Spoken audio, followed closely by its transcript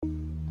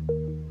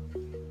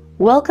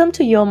Welcome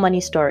to Your Money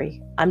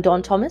Story. I'm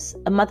Dawn Thomas,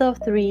 a mother of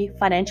three,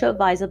 financial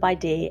advisor by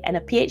day, and a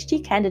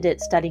PhD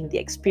candidate studying the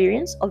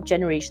experience of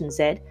Generation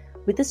Z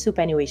with the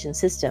superannuation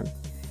system.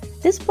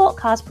 This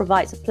podcast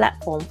provides a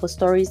platform for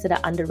stories that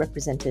are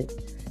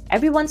underrepresented.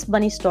 Everyone's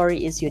money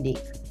story is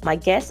unique. My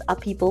guests are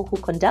people who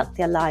conduct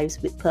their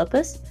lives with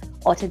purpose,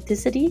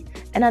 authenticity,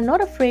 and are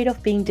not afraid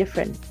of being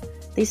different.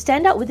 They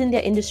stand out within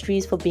their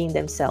industries for being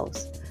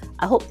themselves.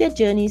 I hope their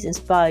journeys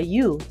inspire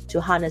you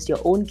to harness your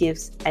own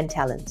gifts and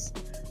talents.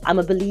 I'm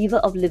a believer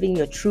of living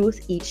your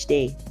truth each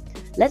day.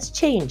 Let's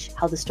change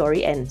how the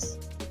story ends.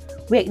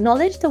 We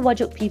acknowledge the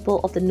Whadjuk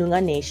people of the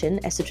Noongar Nation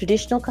as the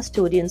traditional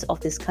custodians of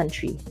this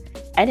country,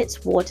 and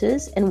its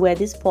waters and where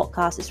this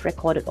podcast is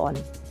recorded on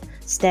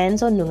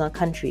stands on Noongar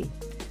country.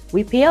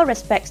 We pay our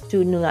respects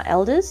to Noongar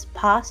elders,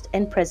 past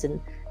and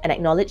present, and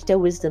acknowledge their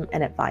wisdom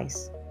and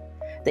advice.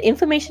 The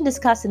information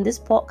discussed in this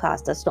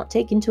podcast does not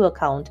take into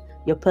account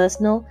your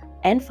personal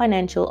and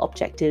financial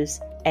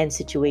objectives and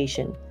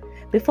situation.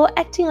 Before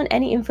acting on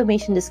any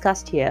information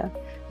discussed here,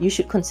 you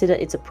should consider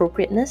its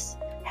appropriateness,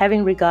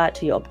 having regard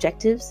to your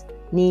objectives,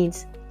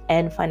 needs,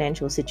 and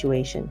financial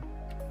situation.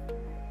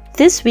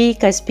 This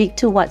week, I speak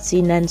to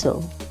Watsi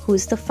Nenzo, who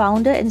is the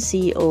founder and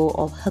CEO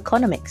of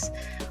Herconomics.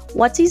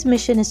 Watsi's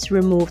mission is to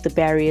remove the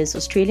barriers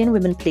Australian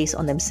women place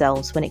on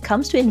themselves when it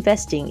comes to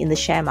investing in the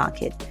share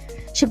market.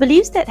 She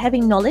believes that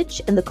having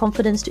knowledge and the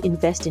confidence to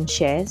invest in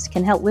shares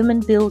can help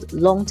women build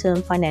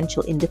long-term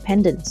financial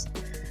independence.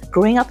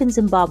 Growing up in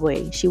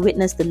Zimbabwe, she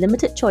witnessed the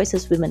limited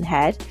choices women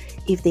had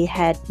if they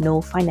had no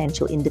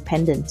financial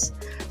independence.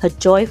 Her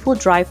joyful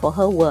drive for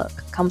her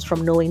work comes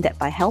from knowing that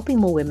by helping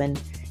more women,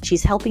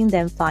 she's helping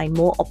them find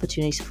more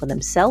opportunities for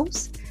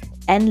themselves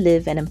and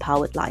live an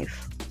empowered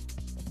life.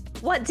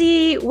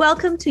 Watsi,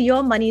 welcome to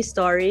Your Money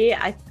Story.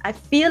 I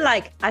feel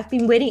like I've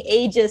been waiting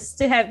ages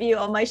to have you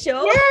on my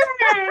show. Yay!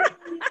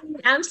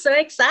 I'm so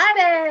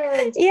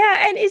excited.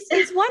 Yeah, and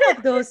it's one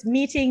of those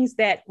meetings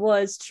that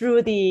was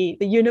through the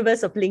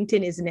universe of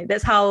LinkedIn, isn't it?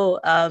 That's how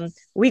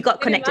we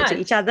got connected to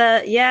each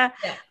other. Yeah.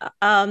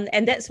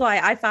 And that's why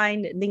I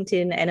find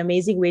LinkedIn an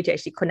amazing way to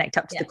actually connect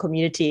up to the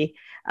community.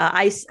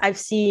 I've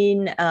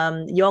seen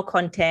your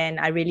content.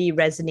 I really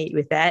resonate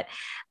with that.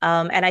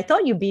 And I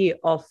thought you'd be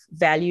of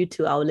value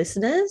to our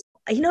listeners.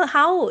 You know,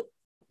 how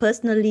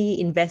personally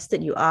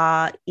invested you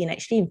are in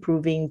actually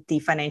improving the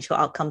financial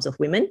outcomes of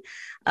women.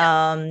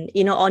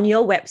 You know, on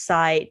your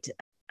website,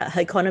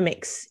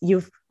 Herconomics,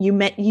 you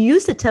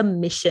use the term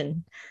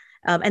mission,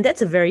 and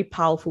that's a very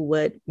powerful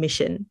word,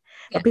 mission.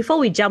 Yeah. But before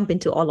we jump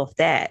into all of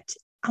that,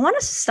 I want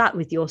us to start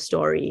with your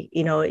story.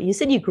 You know, you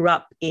said you grew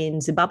up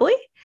in Zimbabwe.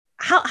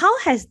 How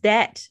has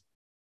that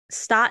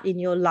start in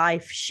your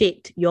life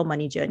shaped your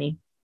money journey?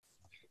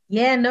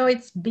 Yeah, no,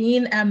 it's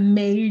been a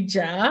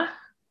major,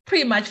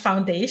 pretty much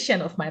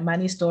foundation of my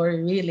money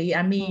story, really.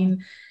 I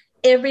mean,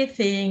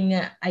 everything,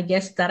 I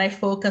guess, that I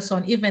focus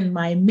on, even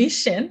my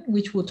mission,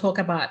 which we'll talk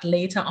about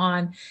later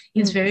on,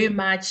 is very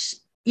much,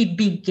 it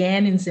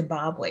began in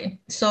Zimbabwe.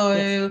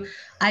 So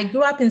I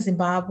grew up in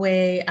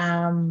Zimbabwe,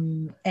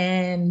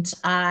 and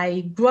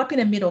I grew up in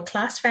a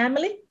middle-class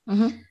family.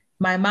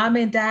 My mom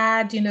and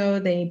dad, you know,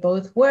 they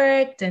both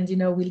worked and, you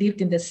know, we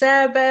lived in the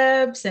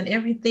suburbs and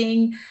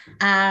everything.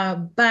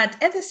 But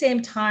at the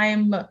same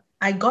time,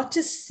 I got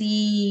to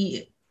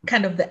see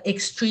kind of the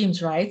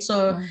extremes, right?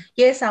 So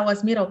yes, I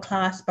was middle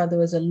class, but there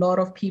was a lot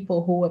of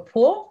people who were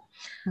poor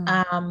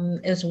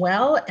as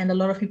well. And a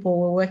lot of people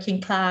were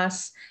working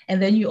class.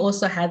 And then you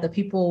also had the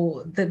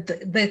people,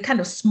 the kind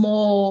of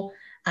small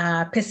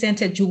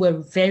percentage who were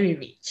very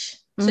rich.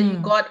 So you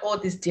got all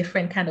these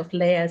different kind of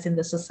layers in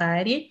the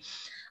society.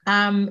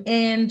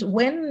 And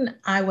when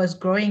I was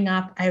growing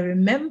up, I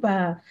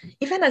remember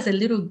even as a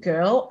little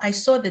girl, I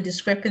saw the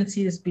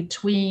discrepancies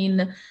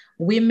between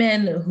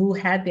women who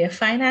had their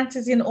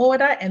finances in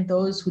order and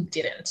those who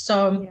didn't.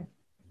 So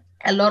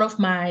a lot of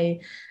my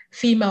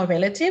female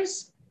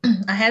relatives,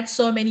 I had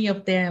so many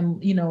of them,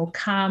 you know,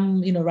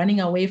 come, you know,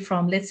 running away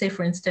from, let's say,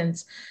 for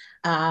instance,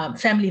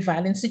 family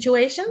violence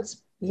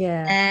situations.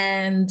 Yeah.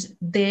 And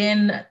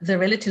then the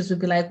relatives would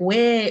be like,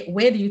 where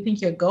do you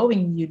think you're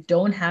going? You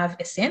don't have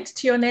a cent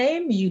to your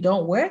name. You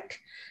don't work.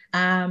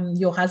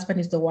 Your husband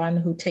is the one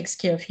who takes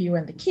care of you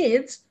and the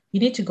kids. You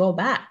need to go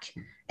back.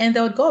 And they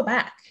would go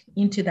back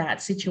into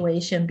that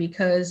situation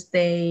because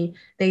they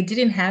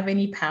didn't have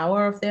any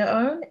power of their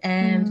own.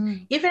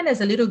 And even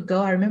as a little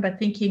girl, I remember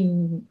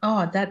thinking,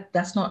 oh,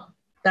 that's not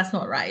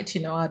right.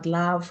 You know, I'd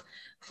love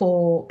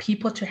for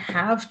people to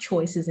have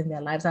choices in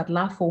their lives. I'd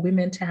love for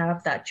women to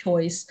have that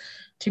choice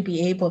to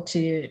be able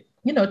to,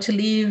 you know, to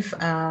leave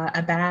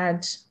a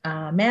bad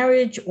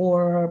marriage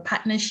or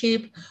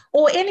partnership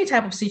or any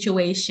type of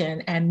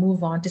situation and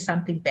move on to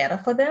something better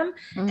for them,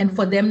 and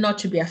for them not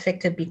to be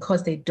affected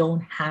because they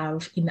don't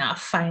have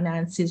enough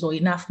finances or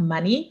enough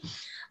money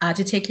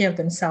to take care of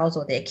themselves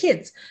or their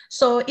kids.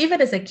 So even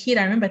as a kid,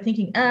 I remember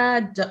thinking,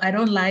 I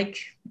don't like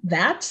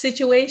that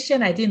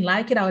situation. I didn't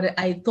like it.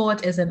 I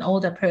thought as an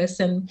older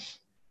person,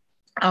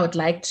 I would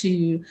like to,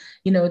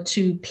 you know,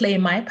 to play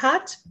my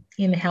part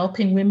in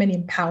helping women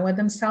empower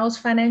themselves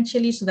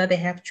financially so that they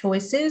have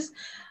choices.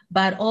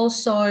 But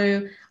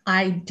also,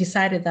 I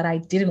decided that I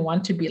didn't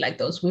want to be like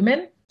those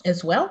women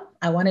as well.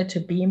 I wanted to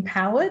be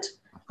empowered.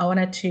 I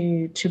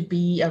wanted to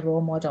be a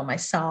role model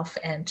myself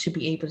and to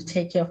be able to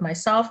take care of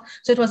myself.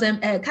 So it was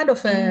a kind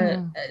of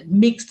a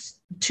mixed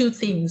two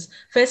things.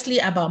 Firstly,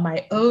 about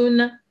my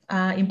own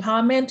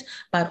empowerment,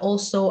 but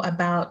also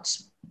about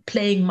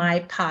playing my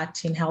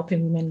part in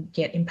helping women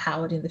get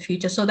empowered in the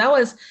future. So that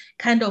was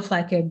kind of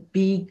like a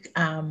big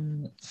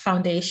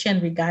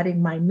foundation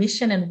regarding my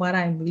mission and what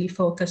I'm really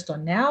focused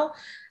on now.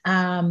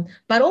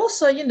 But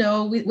also, you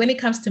know, when it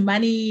comes to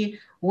money,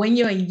 when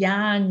you're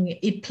young,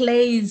 it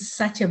leaves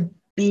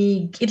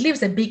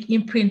a big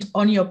imprint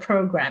on your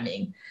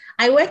programming.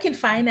 I work in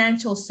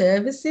financial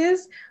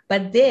services,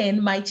 but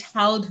then my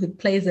childhood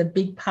plays a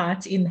big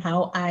part in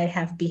how I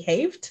have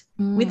behaved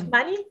with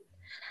money.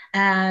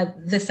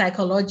 The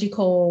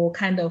psychological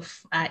kind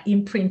of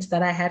imprint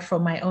that I had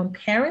from my own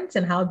parents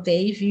and how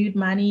they viewed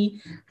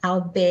money,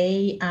 how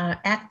they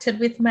acted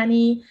with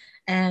money,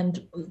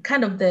 and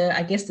kind of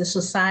the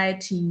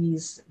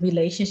society's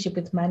relationship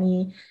with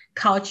money,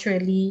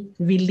 culturally,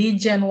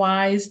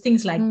 religion-wise,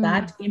 things like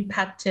that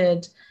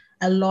impacted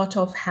a lot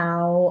of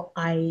how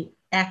I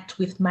act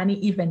with money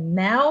even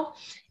now.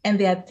 And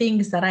there are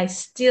things that I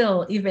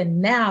still,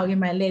 even now in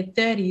my late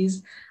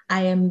 30s,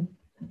 I am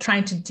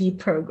trying to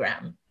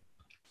deprogram.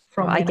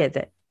 I get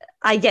that.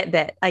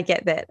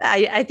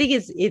 I think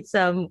it's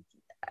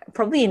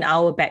probably in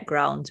our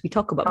background we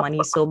talk about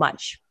money so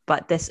much,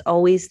 but there's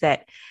always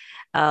that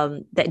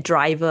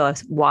driver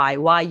of why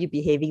are you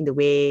behaving the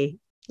way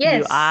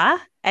you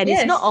are, and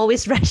it's not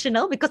always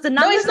rational because the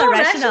numbers are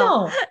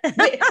rational.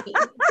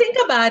 Think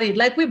about it.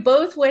 Like, we're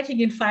both working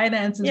in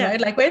finances, right?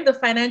 Like, we're in the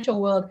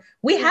financial world.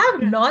 We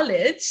have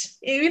knowledge.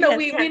 You know,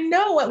 we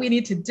know what we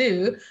need to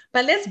do.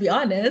 But let's be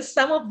honest,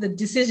 some of the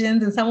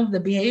decisions and some of the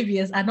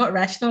behaviors are not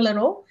rational at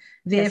all.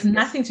 They have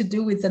nothing to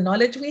do with the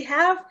knowledge we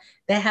have.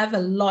 They have a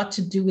lot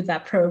to do with our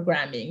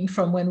programming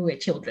from when we were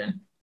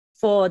children.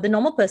 For the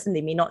normal person,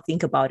 they may not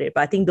think about it,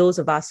 but I think those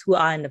of us who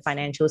are in the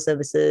financial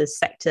services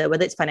sector,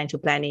 whether it's financial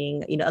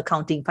planning, you know,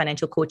 accounting,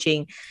 financial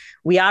coaching,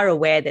 we are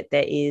aware that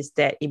there is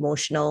that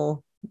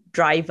emotional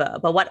driver.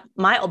 But what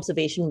my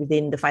observation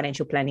within the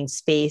financial planning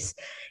space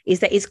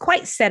is that it's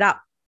quite set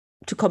up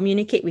to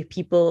communicate with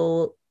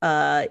people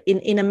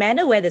in a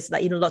manner where there's,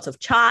 like, you know, lots of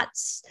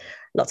charts,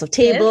 lots of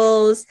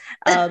tables,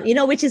 you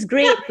know, which is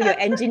great for your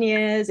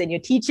engineers and your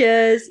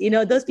teachers, you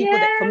know, those people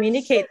that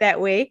communicate that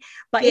way.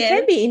 But it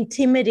can be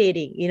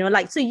intimidating, you know,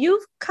 like, so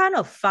you've kind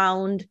of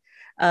found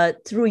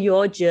through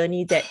your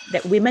journey that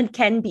women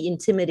can be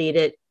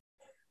intimidated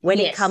when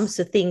it comes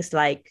to things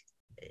like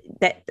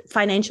that,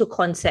 financial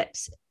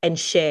concepts and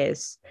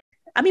shares.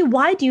 I mean,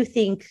 why do you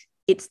think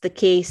it's the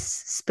case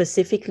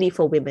specifically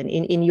for women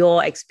in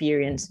your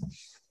experience?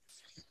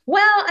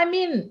 Well, I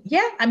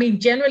mean,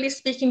 generally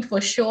speaking,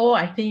 for sure,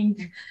 I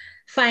think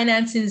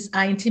finances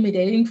are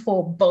intimidating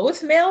for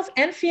both males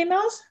and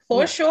females,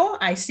 for sure.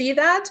 I see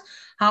that.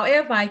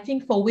 However, I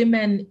think for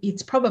women,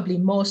 it's probably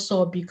more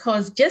so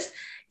because just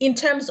in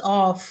terms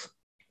of,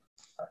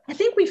 I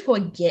think we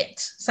forget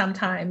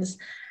sometimes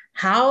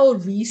how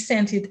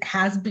recent it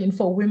has been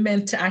for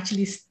women to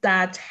actually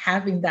start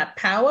having that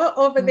power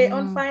over their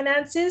own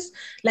finances.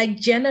 Like,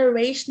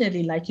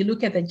 generationally, like, you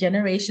look at the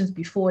generations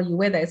before you,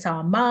 whether it's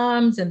our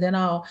moms and then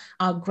our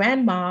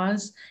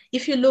grandmas,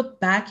 if you look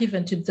back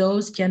even to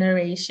those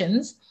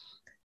generations,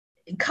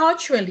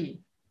 culturally,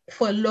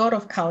 for a lot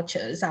of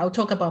cultures, I'll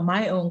talk about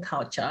my own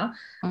culture,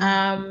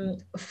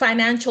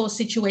 financial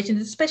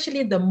situations,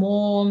 especially the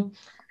more,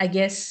 I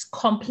guess,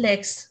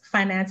 complex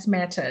finance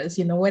matters,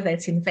 you know, whether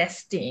it's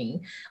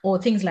investing or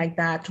things like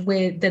that,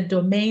 where the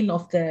domain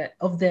of the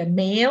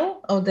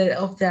male or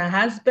of the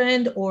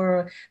husband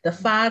or the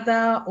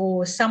father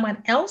or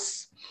someone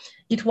else,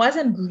 it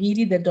wasn't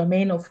really the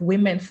domain of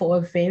women for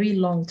a very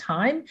long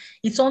time.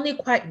 It's only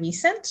quite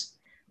recent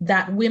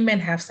that women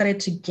have started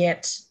to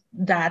get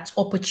that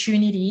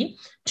opportunity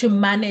to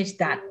manage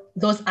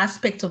those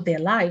aspects of their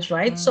lives,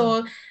 right?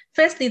 So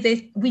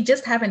firstly, we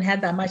just haven't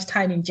had that much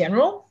time in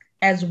general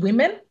as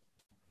women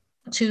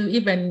to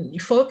even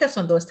focus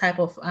on those type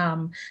of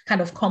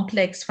kind of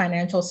complex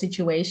financial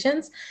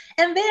situations.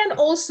 And then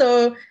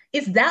also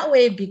it's that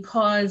way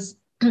because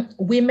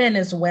women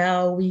as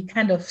well, we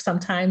kind of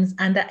sometimes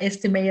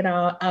underestimate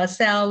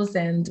ourselves,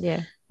 and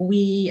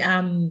we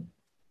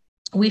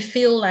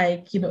feel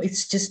like, you know,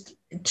 it's just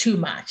too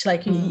much.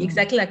 Like,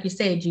 exactly like you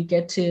said, you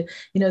get to,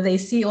 you know, they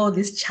see all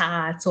these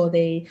charts or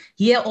they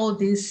hear all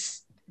these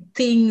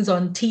things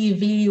on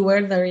TV,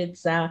 whether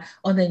it's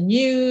on the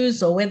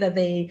news or whether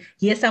they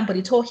hear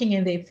somebody talking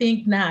and they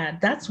think, nah,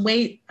 that's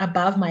way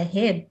above my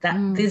head. That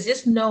there's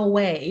just no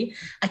way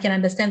I can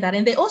understand that.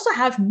 And they also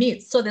have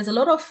myths. So there's a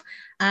lot of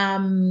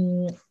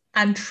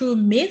untrue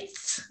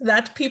myths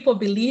that people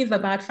believe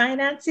about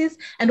finances,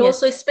 and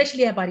also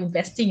especially about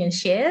investing in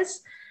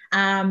shares.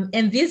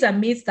 And these are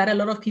myths that a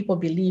lot of people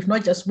believe,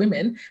 not just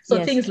women.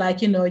 So things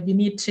like, you know, you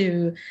need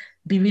to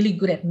be really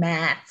good at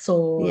maths,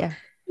 or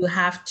You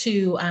have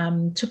to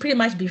pretty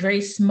much be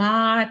very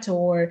smart,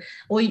 or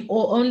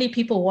only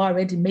people who are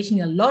already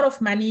making a lot of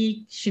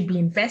money should be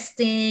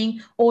investing,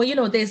 or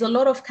there's a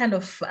lot of kind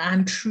of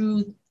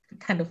untrue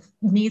kind of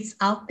needs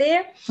out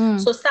there.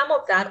 So some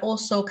of that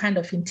also kind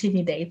of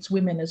intimidates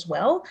women as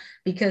well,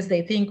 because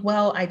they think,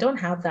 well, I don't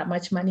have that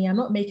much money, I'm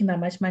not making that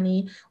much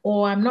money,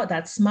 or I'm not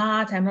that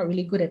smart, I'm not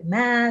really good at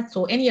math,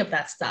 or any of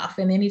that stuff.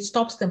 And then it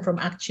stops them from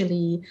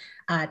actually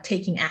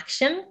taking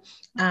action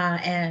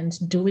and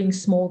doing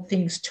small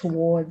things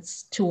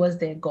towards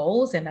their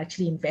goals, and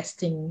actually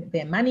investing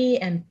their money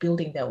and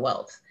building their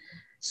wealth.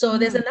 So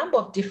there's a number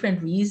of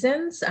different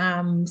reasons.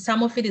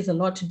 Some of it is a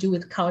lot to do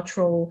with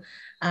cultural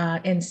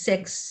and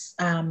sex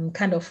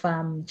kind of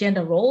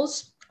gender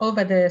roles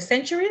over the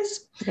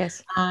centuries.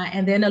 Yes.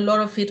 And then a lot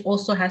of it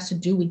also has to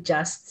do with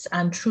just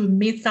untrue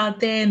myths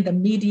out there in the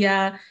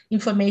media,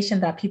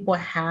 information that people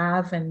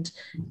have, and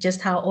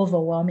just how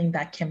overwhelming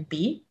that can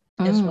be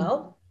as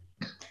well.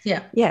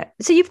 Yeah.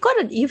 So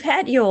you've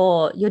had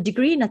your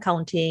degree in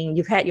accounting,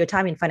 you've had your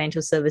time in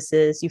financial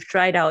services, you've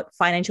tried out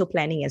financial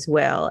planning as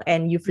well,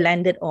 and you've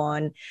landed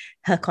on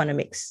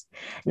Herconomics.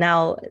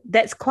 Now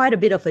that's quite a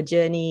bit of a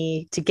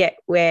journey to get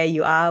where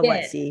you are,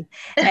 Watsi.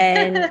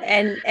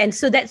 And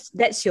so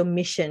that's your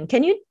mission.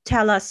 Can you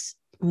tell us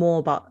more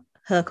about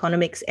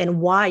Herconomics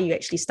and why you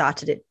actually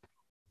started it?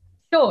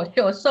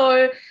 Sure.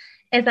 So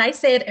as I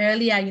said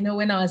earlier,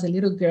 when I was a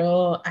little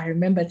girl, I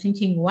remember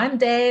thinking one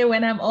day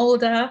when I'm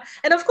older,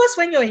 and of course,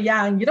 when you're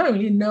young, you don't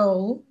really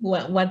know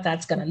what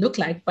that's going to look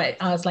like. But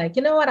I was like,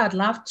 you know what, I'd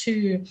love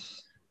to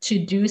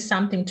do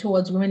something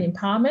towards women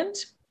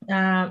empowerment.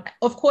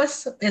 Of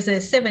course, as a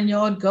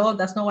 7-year-old girl,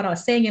 that's not what I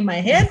was saying in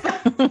my head.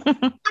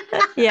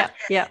 Yeah.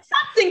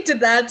 Something to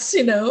that,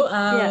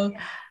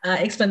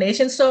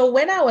 explanation. So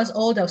when I was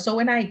older, so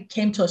when I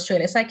came to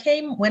Australia, so I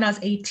came when I was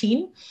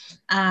 18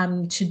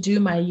 to do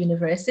my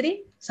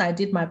university. So I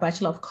did my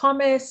Bachelor of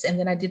Commerce, and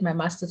then I did my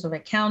Masters of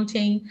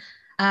Accounting.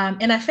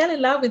 And I fell in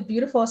love with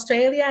beautiful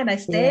Australia, and I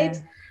stayed.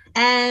 Yeah.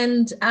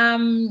 And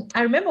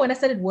I remember when I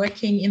started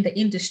working in the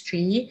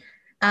industry,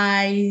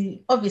 I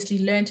obviously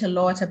learned a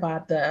lot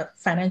about the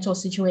financial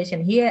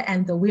situation here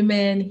and the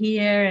women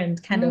here,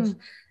 and kind of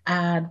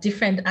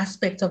different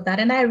aspects of that.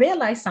 And I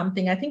realized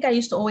something. I think I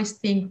used to always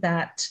think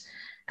that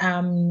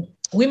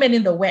women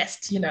in the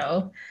West,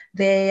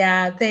 they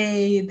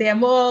are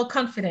more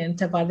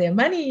confident about their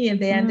money, and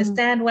they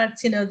understand what,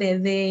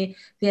 they're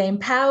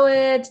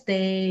empowered.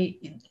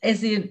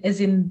 As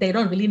in they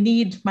don't really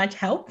need much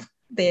help.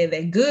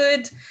 They're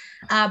good.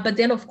 But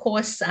then, of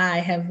course, I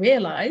have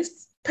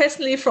realized,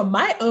 personally, from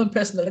my own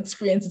personal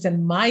experiences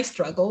and my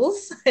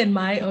struggles and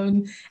my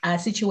own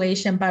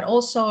situation, but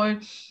also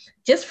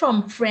just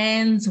from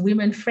friends,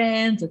 women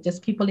friends, or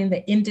just people in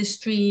the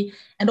industry,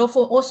 and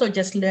also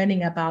just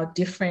learning about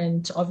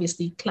different,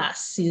 obviously,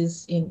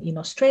 classes in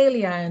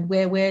Australia, and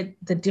where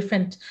the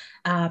different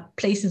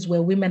places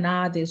where women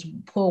are. There's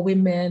poor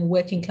women,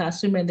 working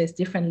class women, there's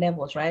different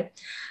levels, right?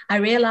 I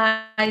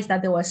realized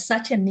that there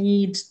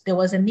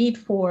was a need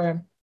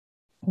for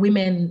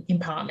women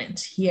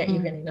empowerment here,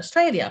 even in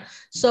Australia.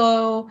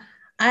 So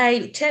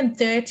I turned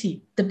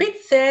 30. The big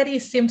 30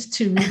 seems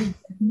to really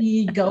get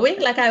me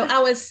going. Like I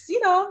was,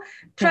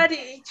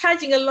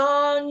 trudging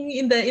along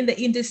in the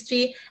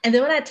industry. And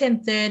then when I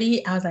turned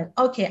 30, I was like,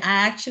 okay,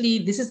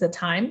 this is the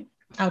time.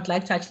 I would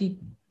like to actually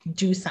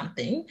do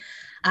something.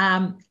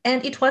 And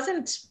it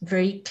wasn't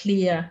very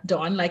clear,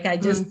 Dawn. Like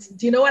do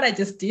you know what I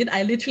just did?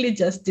 I literally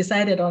just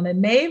decided on a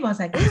name. I was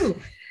like, ooh,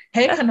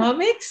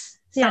 Herconomics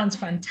sounds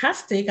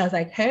fantastic. I was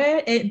like,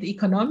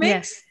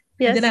 economics.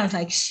 Yes. And then I was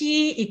like,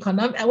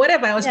 economic,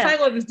 whatever. I was trying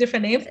all these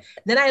different names.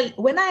 Then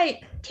when I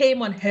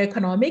came on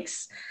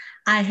Herconomics,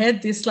 I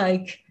had this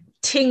like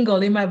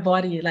tingle in my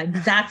body.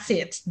 Like, that's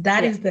it.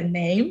 That is the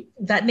name.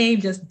 That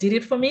name just did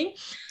it for me.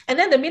 And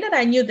then the minute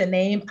I knew the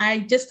name, I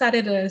just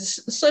started a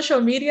social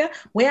media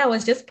where I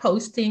was just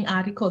posting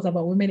articles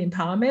about women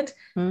empowerment.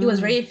 It was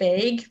very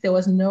vague. There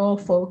was no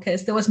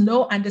focus. There was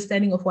no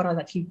understanding of what I was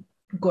actually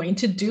going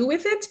to do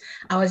with it.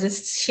 I was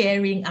just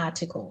sharing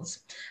articles.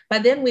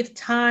 But then with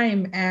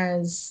time,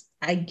 as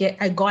I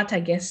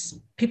guess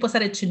people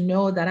started to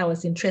know that I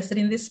was interested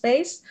in this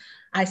space,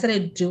 I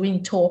started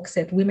doing talks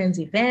at women's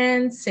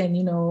events and,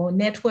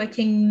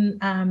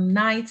 networking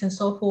nights and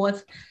so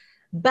forth.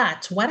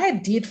 But what I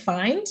did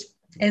find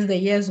as the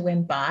years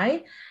went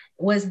by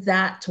was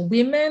that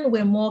women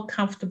were more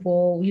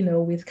comfortable,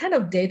 with kind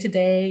of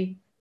day-to-day,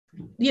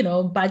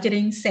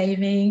 budgeting,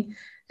 saving.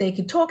 They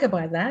could talk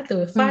about that. They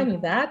were fine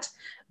with that.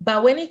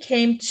 But when it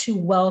came to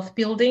wealth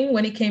building,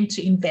 when it came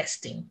to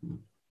investing,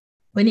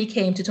 when it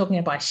came to talking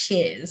about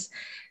shares,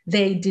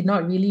 they did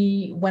not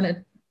really want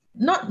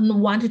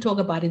to talk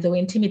about it. They were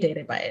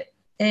intimidated by it.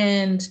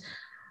 And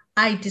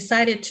I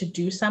decided to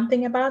do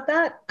something about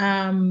that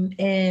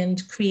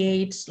and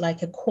create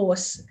like a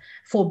course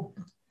for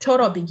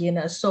total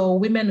beginners. So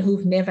women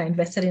who've never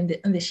invested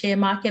in the share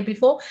market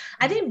before.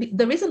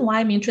 The reason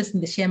why I'm interested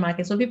in the share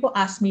market, so people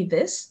ask me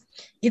this,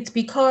 it's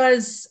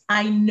because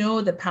I know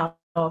the power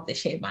of the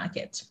share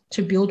market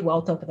to build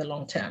wealth over the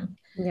long term.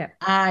 Yeah.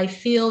 I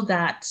feel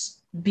that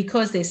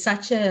because there's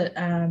such a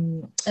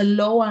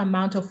lower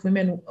amount of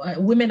women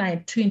are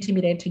too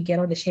intimidated to get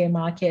on the share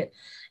market.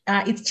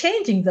 It's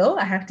changing though,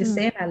 I have to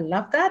say, and I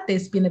love that.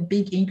 There's been a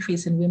big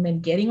increase in women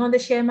getting on the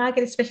share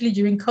market, especially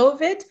during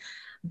COVID.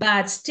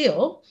 But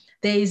still,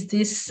 there is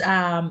this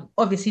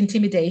obvious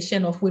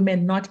intimidation of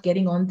women not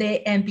getting on there.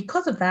 And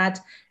because of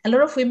that, a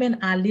lot of women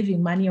are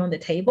leaving money on the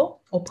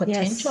table or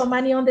potential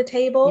money on the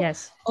table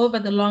over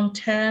the long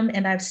term.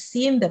 And I've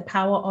seen the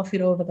power of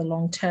it over the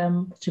long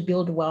term to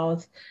build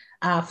wealth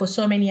for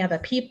so many other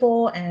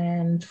people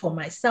and for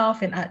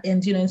myself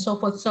and you know and so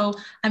forth. So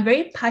I'm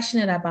very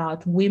passionate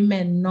about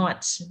women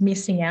not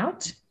missing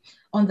out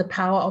on the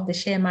power of the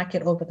share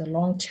market over the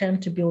long term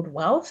to build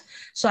wealth.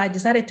 So I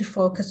decided to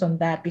focus on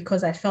that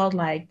because I felt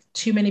like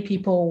too many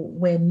people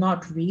were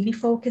not really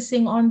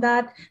focusing on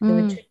that. They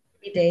were too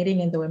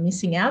dating and they were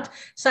missing out.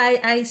 So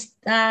I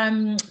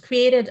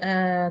created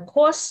a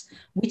course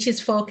which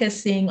is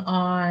focusing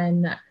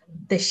on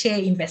the share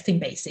investing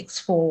basics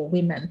for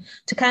women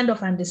to kind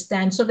of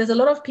understand. So there's a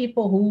lot of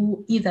people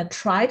who either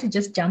try to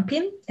just jump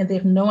in and they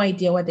have no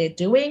idea what they're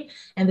doing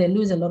and they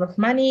lose a lot of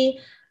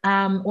money,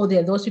 or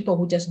there are those people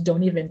who just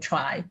don't even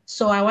try.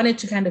 So I wanted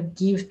to kind of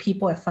give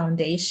people a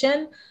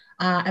foundation,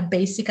 a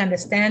basic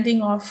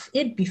understanding of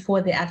it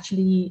before they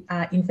actually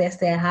invest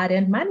their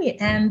hard-earned money.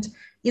 And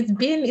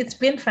it's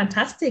been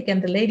fantastic,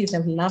 and the ladies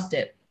have loved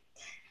it.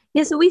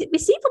 Yeah, so we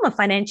see from a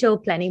financial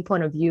planning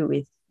point of view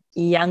with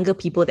younger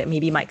people that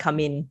maybe might come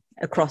in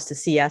across to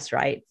see us,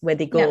 right? Where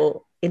they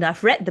go, you know,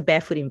 I've read The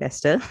Barefoot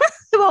Investor.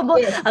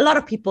 A lot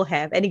of people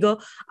have, and they go,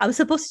 I'm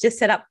supposed to just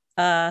set up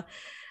a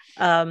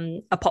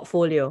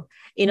portfolio,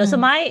 you know. So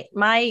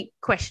my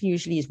question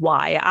usually is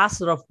why. I ask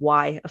sort of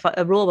why.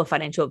 A role of a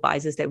financial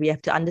advisor is that we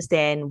have to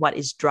understand what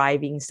is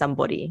driving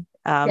somebody,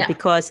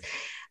 because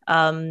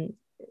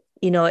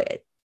you know,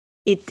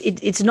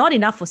 it's not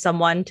enough for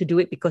someone to do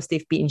it because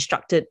they've been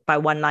instructed by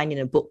one line in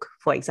a book,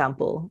 for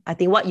example. I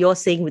think what you're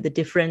saying with the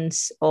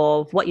difference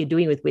of what you're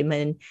doing with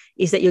women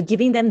is that you're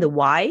giving them the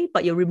why,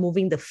 but you're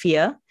removing the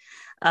fear.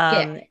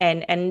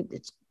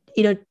 And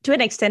you know, to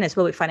an extent as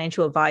well with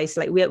financial advice,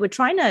 like we're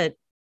trying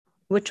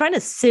to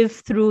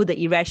sift through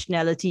the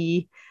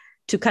irrationality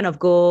to kind of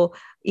go,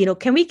 you know,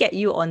 can we get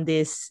you on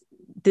this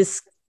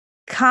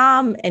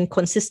calm and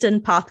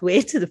consistent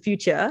pathway to the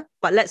future,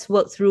 but let's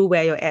work through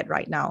where you're at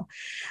right now.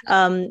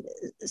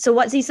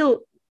 So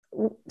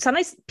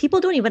sometimes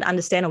people don't even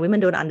understand, or women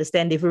don't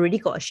understand, they've already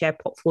got a share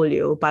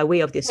portfolio by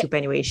way of their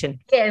superannuation.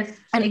 Yes,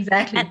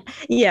 exactly.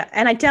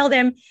 And I tell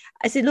them,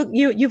 I said, look,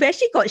 you've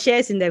actually got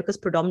shares in there because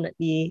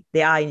predominantly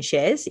they are in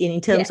shares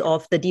in terms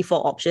of the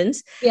default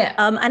options.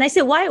 And I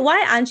said,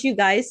 why aren't you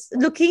guys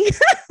looking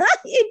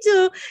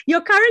into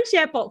your current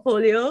share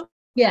portfolio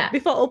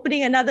before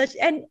opening another?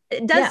 And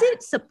does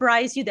it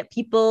surprise you that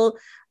people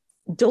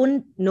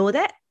don't know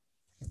that?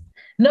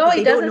 No,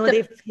 it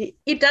doesn't.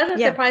 It doesn't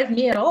surprise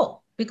me at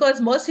all,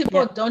 because most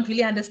people don't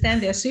really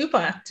understand their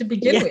super to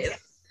begin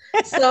with.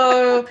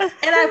 So,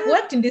 and I've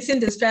worked in this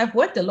industry. I've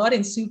worked a lot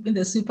in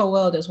the super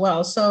world as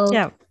well. So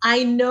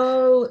I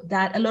know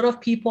that a lot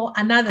of people,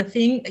 another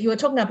thing, you were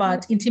talking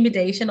about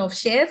intimidation of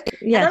shares.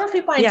 A lot of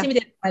people are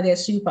intimidated by their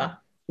super.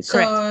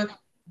 So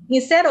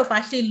instead of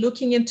actually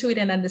looking into it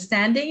and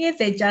understanding it,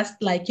 they just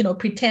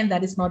pretend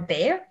that it's not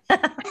there.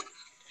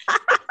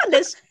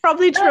 That's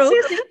probably true.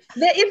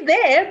 It's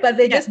there, but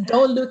they just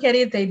don't look at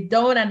it. They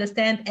don't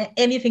understand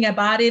anything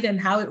about it and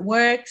how it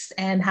works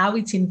and how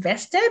it's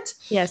invested.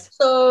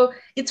 So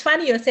it's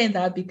funny you're saying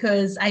that,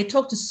 because I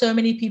talk to so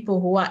many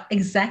people who are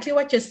exactly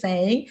what you're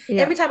saying.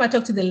 Every time I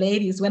talk to the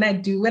ladies, when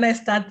I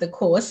start the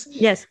course,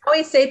 I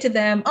always say to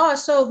them, oh,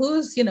 so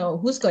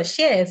who's got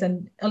shares?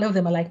 And all of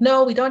them are like,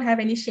 no, we don't have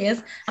any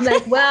shares. I'm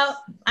like, well,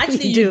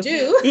 actually you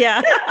do.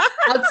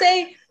 I'd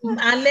say,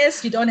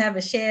 unless you don't have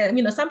a share,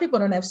 some people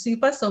don't have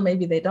super, so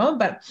maybe they don't,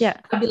 but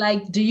I'll be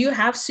like, do you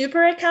have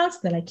super accounts?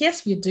 They're like,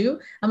 yes, we do.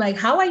 I'm like,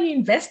 how are you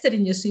invested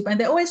in your super? And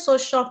they're always so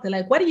shocked. They're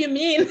like, what do you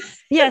mean?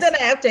 Then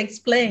I have to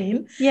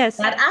explain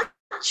that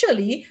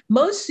actually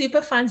most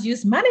super funds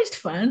use managed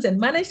funds, and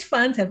managed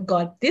funds have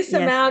got this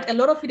amount. A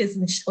lot of it is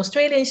in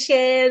Australian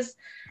shares.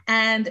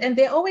 And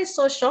they're always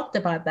so shocked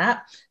about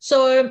that.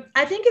 So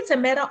I think it's a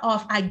matter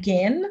of,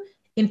 again,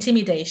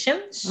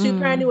 intimidation.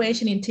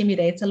 Superannuation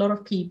intimidates a lot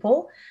of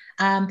people.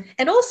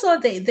 And also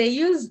they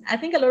use, I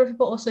think a lot of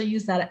people also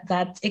use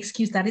that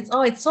excuse that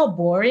it's so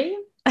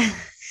boring.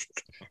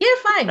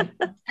 Fine.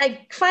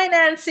 Like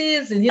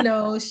finances and,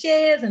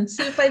 shares and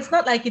super, it's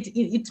not like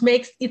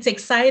it's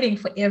exciting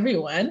for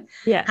everyone.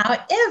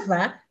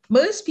 However,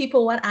 most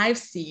people, what I've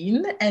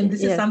seen, and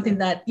this is something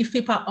that if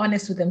people are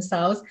honest with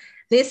themselves,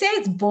 they say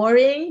it's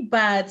boring,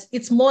 but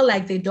it's more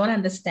like they don't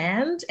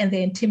understand and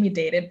they're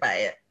intimidated by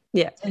it.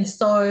 And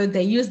so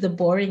they use the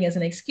boring as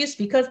an excuse,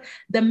 because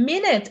the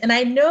minute, and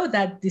I know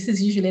that this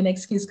is usually an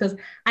excuse because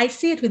I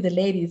see it with the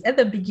ladies at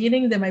the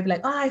beginning, they might be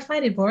like, oh, I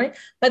find it boring.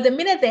 But the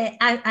minute they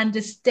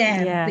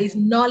understand, there's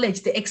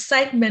knowledge, the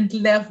excitement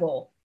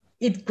level,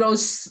 it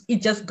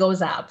just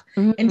goes up.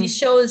 And it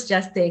shows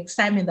just the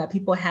excitement that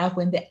people have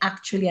when they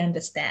actually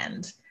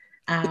understand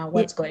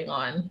what's going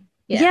on.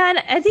 Yeah, and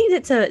I think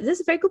that's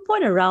a very good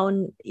point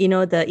around,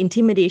 the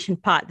intimidation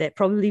part, that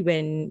probably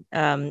when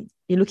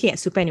you're looking at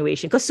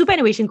superannuation, because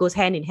superannuation goes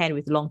hand in hand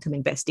with long-term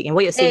investing. And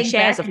what you're saying,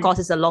 shares, of course,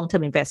 is a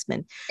long-term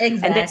investment.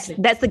 Exactly.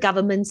 And that's the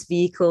government's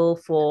vehicle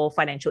for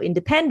financial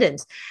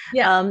independence.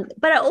 Yeah.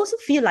 But I also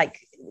feel like,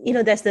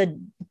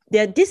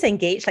 they're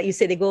disengaged. Like you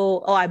said, they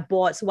go, oh, I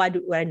bought, so why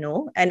do I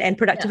know? And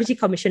Productivity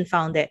Commission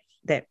found that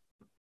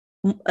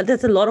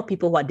there's a lot of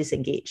people who are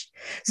disengaged.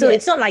 So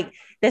It's not like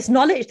there's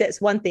knowledge, that's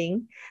one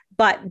thing,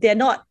 but they're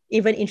not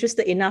even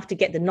interested enough to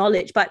get the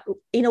knowledge. But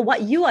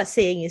what you are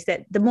saying is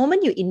that the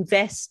moment you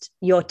invest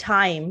your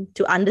time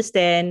to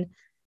understand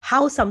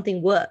how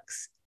something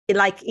works,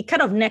 it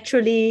kind of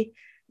naturally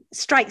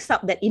strikes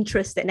up that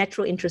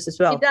natural interest as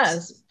well. It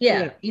does.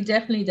 Yeah, it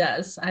definitely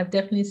does. I've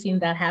definitely seen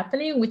that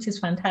happening, which is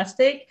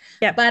fantastic.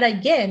 Yeah. But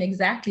again,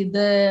 exactly,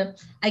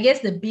 I guess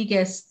the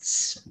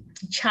biggest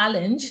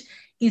challenge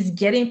is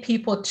getting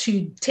people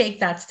to take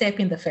that step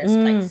in the first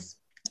place.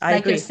 I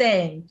agree. You're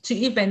saying, to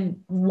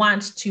even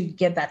want to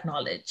get that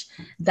knowledge.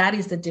 That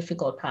is the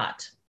difficult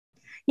part.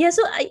 Yeah,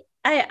 so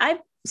I'm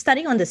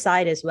studying on the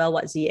side as well,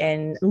 Watzi,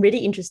 and I'm really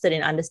interested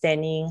in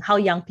understanding how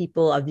young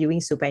people are viewing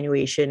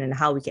superannuation and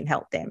how we can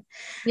help them.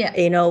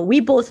 Yeah. We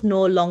both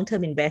know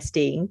long-term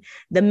investing.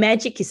 The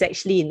magic is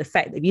actually in the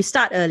fact that if you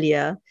start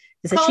earlier,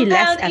 there's actually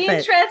less effort.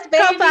 Interest,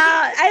 baby.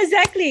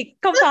 Exactly.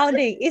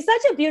 Compounding. It's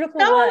such a beautiful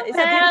word.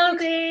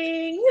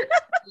 Compounding.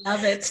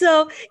 Love it.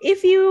 So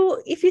if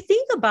you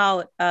think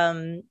about,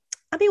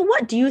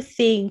 what do you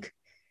think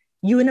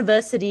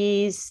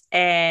universities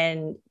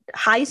and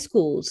high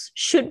schools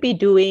should be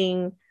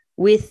doing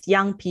with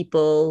young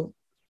people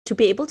to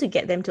be able to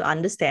get them to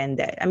understand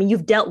that? I mean,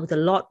 you've dealt with a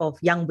lot of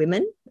young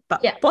women,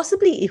 but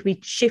possibly if we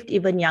shift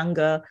even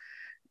younger,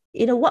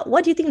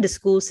 what do you think the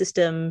school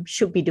system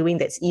should be doing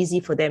that's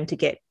easy for them to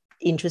get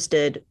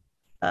interested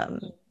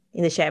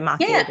in the share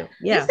market?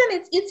 Listen,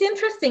 it's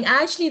interesting.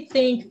 I actually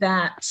think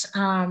that,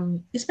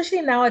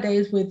 especially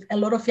nowadays with a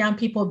lot of young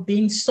people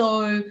being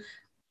so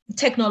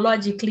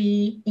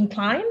technologically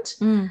inclined,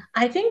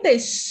 I think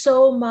there's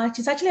so much.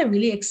 It's actually a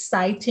really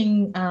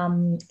exciting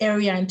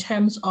area in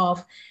terms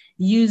of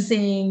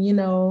using,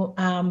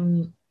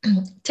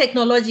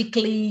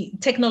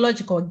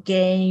 technological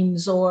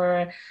games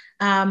or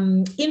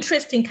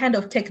interesting kind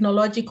of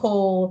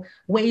technological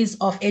ways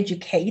of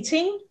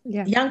educating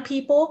young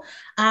people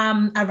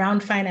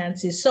around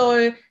finances.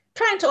 So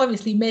trying to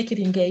obviously make it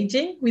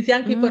engaging with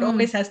young people. It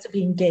always has to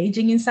be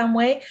engaging in some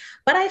way.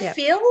 But I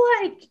feel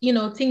like,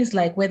 things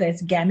like whether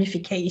it's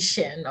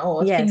gamification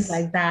or things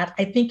like that,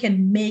 I think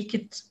can make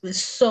it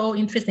so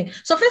interesting.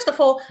 So first of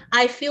all,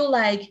 I feel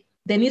like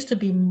there needs to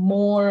be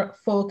more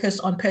focus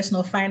on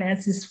personal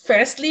finances,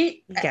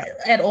 firstly,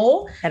 at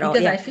all,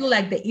 because I feel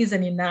like there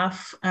isn't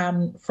enough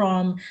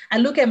I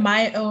look at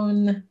my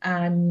own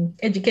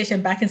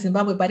education back in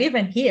Zimbabwe, but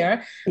even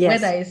here,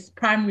 whether it's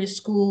primary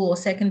school or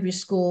secondary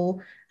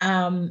school,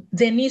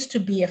 there needs to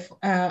be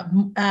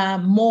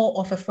more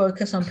of a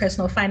focus on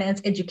personal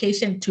finance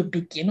education to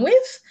begin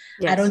with.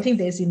 I don't think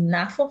there's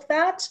enough of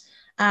that,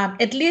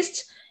 at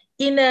least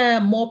in a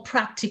more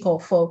practical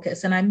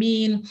focus. And I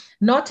mean,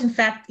 not in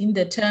fact in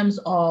the terms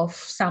of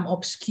some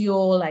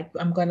obscure, like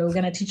we're going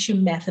to teach you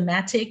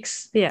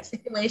mathematics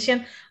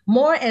situation,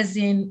 more as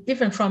in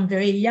even from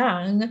very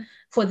young,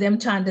 for them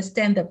to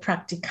understand the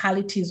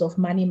practicalities of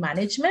money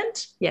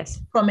management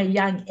from a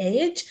young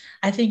age,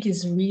 I think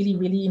is really,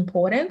 really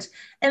important.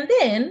 And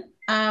then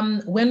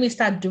when we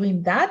start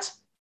doing that,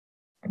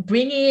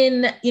 bring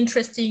in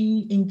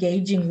interesting,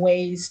 engaging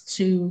ways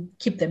to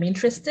keep them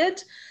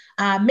interested,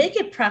 make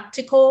it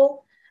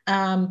practical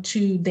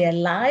to their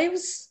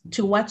lives,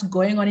 to what's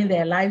going on in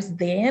their lives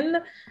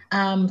then,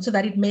 so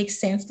that it makes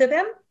sense to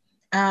them,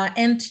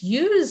 and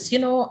use,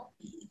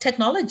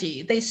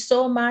 technology. There's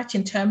so much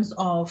in terms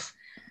of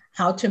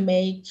how to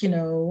make,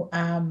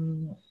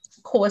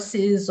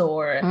 courses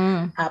or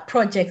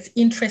projects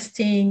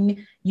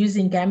interesting,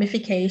 using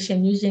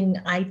gamification, using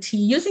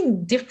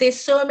IT, there's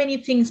so many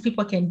things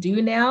people can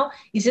do now.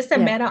 It's just a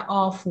matter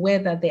of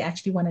whether they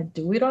actually want to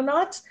do it or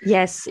not.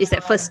 Yes, it's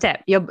that first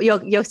step.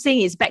 You're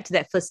saying it's back to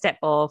that first step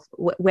of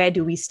where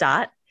do we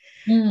start?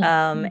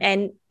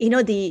 And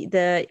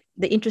the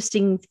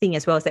interesting thing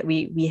as well is that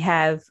we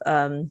have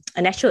a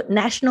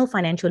national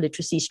financial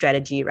literacy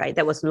strategy, right?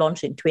 That was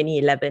launched in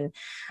 2011.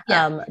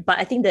 But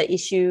I think the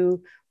issue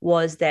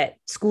was that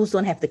schools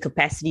don't have the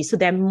capacity. So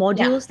there are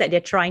modules that they're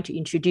trying to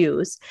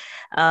introduce.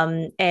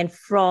 And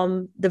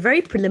from the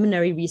very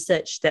preliminary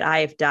research that I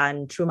have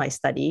done through my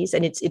studies,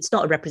 and it's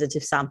not a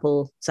representative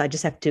sample, so I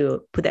just have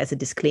to put that as a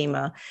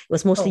disclaimer. It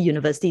was mostly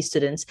university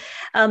students.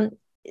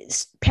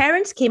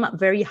 Parents came up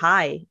very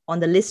high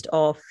on the list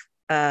of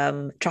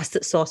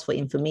trusted source for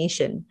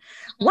information.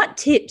 What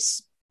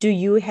tips do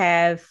you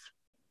have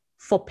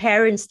for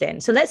parents then?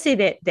 So let's say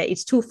that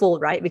it's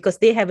twofold, right? Because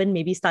they haven't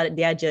maybe started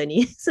their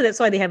journey. So that's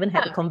why they haven't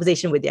had a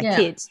conversation with their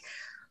kids.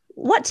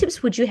 What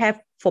tips would you have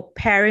for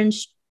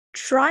parents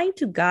trying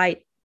to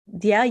guide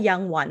their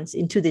young ones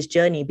into this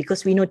journey?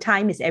 Because we know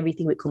time is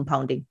everything with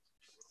compounding.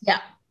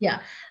 Yeah. Yeah.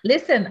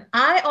 Listen,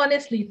 I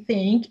honestly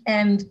think,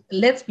 and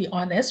let's be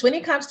honest, when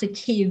it comes to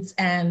kids,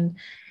 and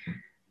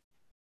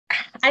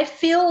I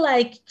feel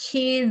like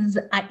kids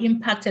are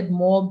impacted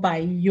more by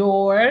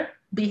your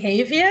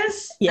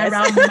behaviors Yes.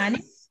 around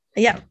money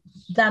Yeah.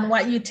 than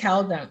what you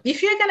tell them.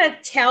 If you're going to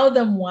tell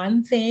them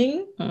one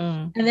thing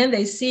and then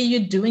they see you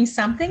doing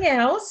something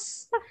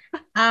else,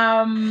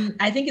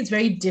 I think it's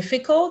very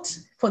difficult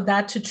for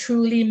that to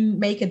truly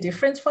make a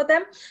difference for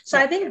them. So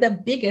I think the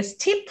biggest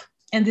tip,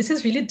 and this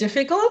is really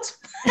difficult,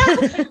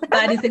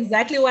 but it's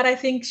exactly what I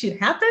think should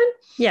happen.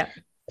 Yeah.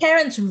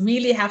 Parents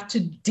really have to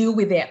deal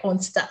with their own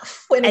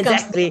stuff when it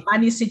comes to the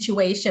money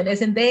situation,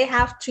 as in they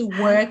have to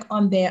work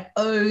on their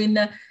own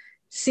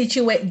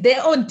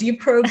their own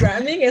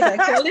deprogramming, as I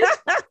call it,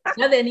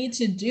 that they need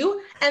to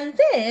do. And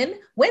then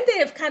when they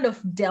have kind of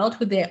dealt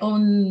with their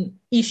own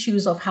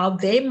issues of how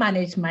they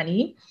manage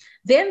money,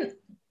 then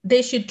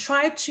they should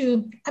try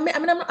to,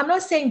 I'm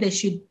not saying they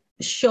should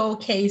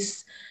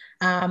showcase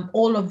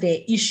all of their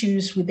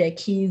issues with their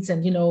kids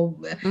and,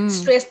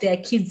 stress their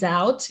kids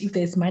out if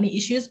there's money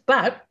issues.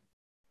 But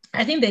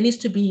I think there needs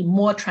to be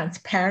more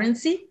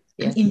transparency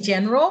in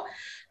general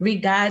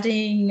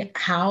regarding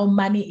how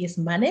money is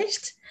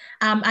managed.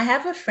 I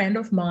have a friend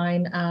of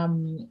mine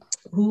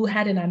who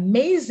had an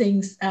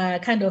amazing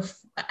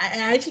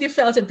I actually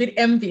felt a bit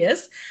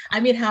envious.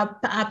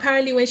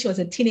 Apparently when she was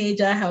a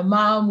teenager, her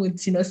mom would,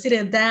 sit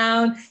her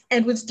down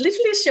and would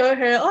literally show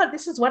her, oh,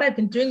 this is what I've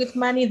been doing with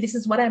money. This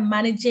is what I'm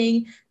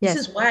managing. This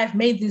is why I've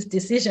made these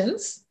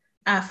decisions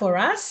for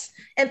us.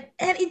 And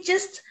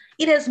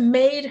it has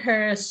made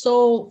her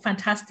so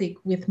fantastic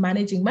with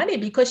managing money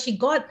because she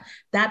got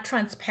that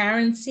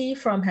transparency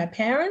from her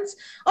parents.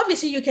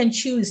 Obviously, you can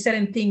choose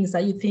certain things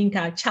that you think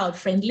are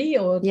child-friendly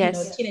or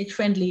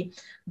teenage-friendly,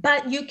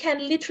 but you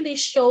can literally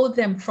show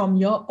them from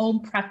your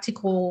own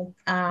practical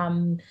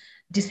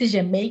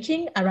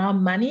decision-making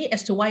around money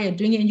as to why you're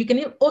doing it. And you can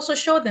also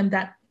show them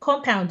that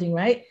compounding,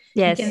 right?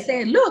 Yes. You can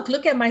say,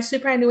 look at my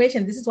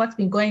superannuation. This is what's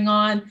been going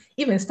on.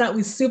 Even start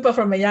with super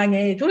from a young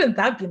age. Wouldn't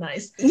that be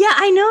nice? Yeah,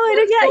 I know.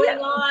 What's going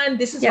on?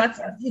 This is what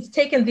it's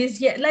taken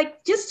this year.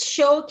 Like just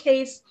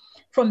showcase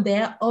from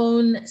their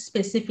own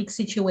specific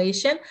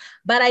situation.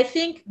 But I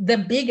think the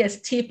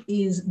biggest tip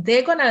is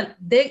they're gonna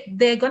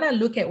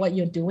look at what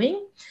you're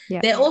doing. Yeah.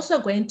 They're also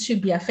going to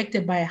be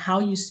affected by how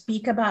you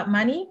speak about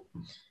money,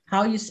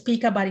 how you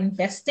speak about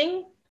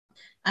investing.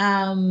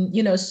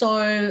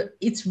 So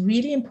it's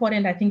really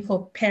important, I think,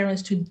 for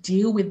parents to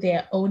deal with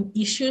their own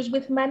issues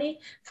with money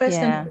first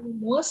and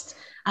foremost,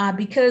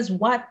 because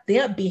what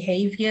their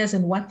behaviors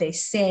and what they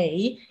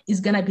say is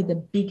going to be the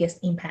biggest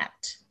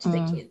impact to the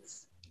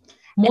kids.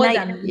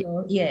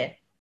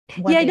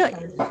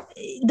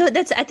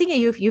 That's, I think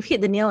you've hit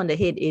the nail on the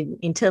head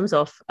in terms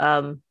of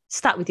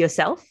start with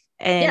yourself.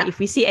 And if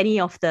we see any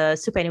of the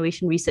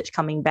superannuation research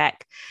coming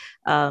back,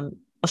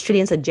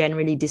 Australians are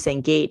generally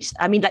disengaged.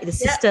 I mean, like the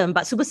system,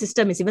 but super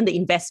system is even the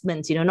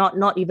investments,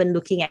 not even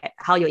looking at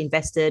how you're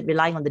invested,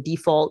 relying on the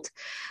default,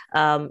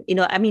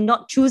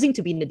 not choosing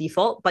to be in the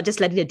default, but just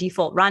letting the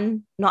default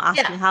run, not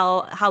asking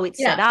how it's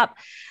set up,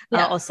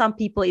 or some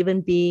people even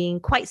being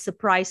quite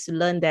surprised to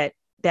learn that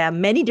there are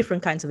many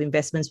different kinds of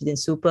investments within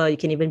super. You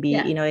can even be,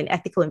 in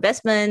ethical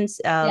investments.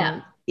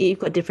 You've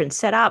got different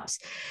setups.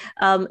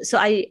 So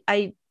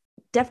I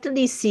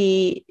definitely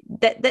see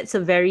that's a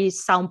very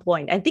sound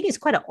point. I think it's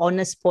quite an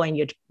honest point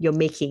you're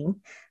making.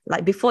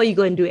 Like before you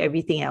go and do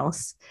everything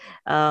else,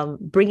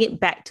 bring it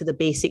back to the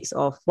basics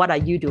of what are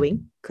you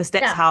doing? Because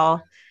that's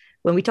how,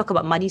 when we talk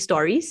about money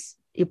stories,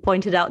 you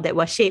pointed out that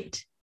we're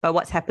shaped by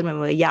what's happened when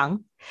we were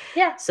young.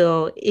 Yeah.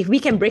 So if we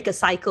can break a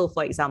cycle,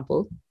 for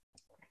example,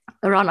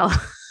 around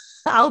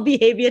our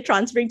behavior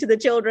transferring to the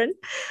children.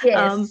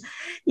 Yes.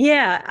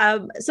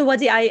 So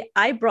Wadi,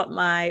 I brought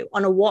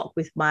on a walk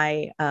with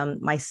my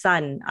my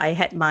son. I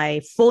had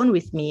my phone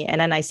with me,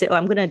 and then I said,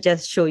 I'm going to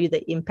just show you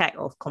the impact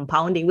of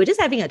compounding. We're just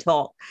having a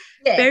talk,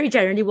 very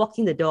generally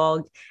walking the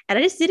dog. And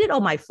I just did it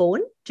on my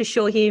phone to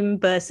show him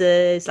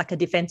versus like a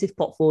defensive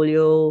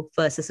portfolio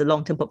versus a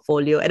long-term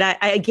portfolio. And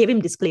I gave him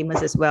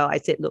disclaimers as well. I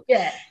said, look,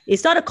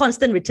 it's not a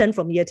constant return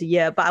from year to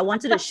year, but I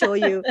wanted to show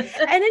you. And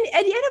then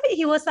at the end of it,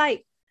 he was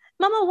like,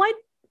 Mama,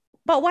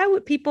 why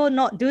would people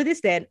not do this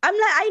then? I'm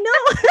like, I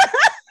know.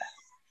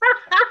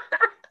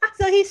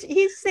 So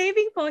he's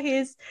saving for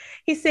his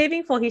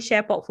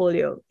share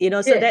portfolio,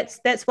 so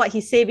that's what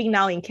he's saving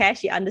now in cash.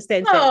 He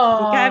understands that he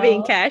can have it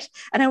in cash.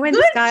 And I went,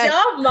 good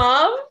job,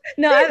 Mom.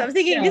 No, I'm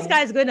thinking this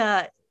guy's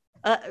gonna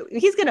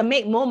he's gonna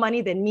make more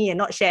money than me and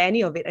not share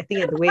any of it. I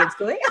think the way it's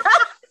going.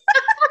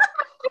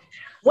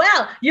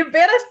 Well, you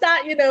better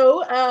start,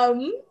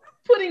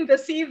 putting the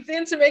seeds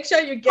in to make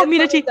sure you get some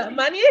of that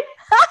money.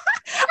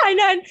 I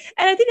know, and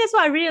I think that's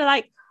why I really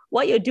like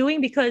what you're doing,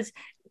 because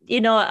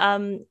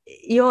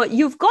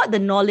you've got the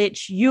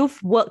knowledge,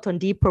 you've worked on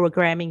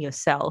deprogramming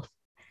yourself,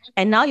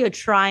 and now you're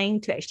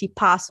trying to actually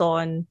pass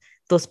on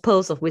those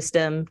pearls of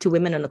wisdom to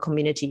women in the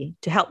community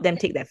to help them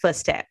take that first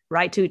step,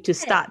 right? To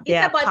start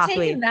their pathway.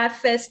 Taking that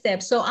first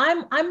step. So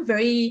I'm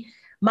very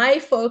my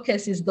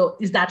focus is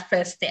that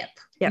first step.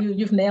 Yep.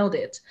 You've nailed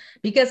it,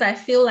 because I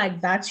feel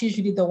like that's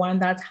usually the one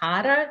that's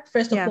harder.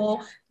 First of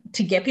all,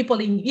 to get people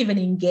even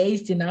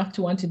engaged enough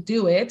to want to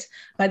do it.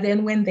 But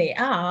then when they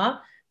are,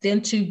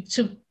 then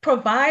to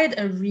provide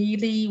a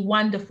really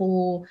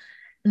wonderful,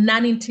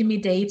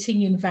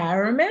 non-intimidating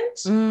environment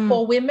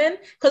for women,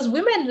 because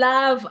women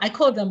love, I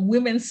call them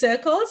women's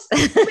circles.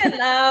 Women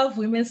love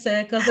women's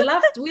circles.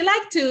 We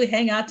like to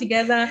hang out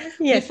together.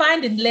 Yes. We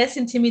find it less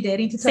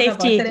intimidating to talk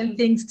about certain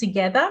things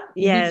together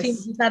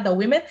with other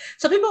women.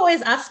 So people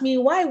always ask me,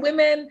 why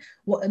women?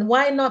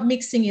 Why not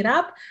mixing it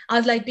up? I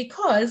was like,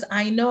 because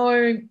I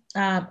know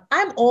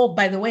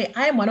by the way,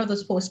 I am one of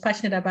those folks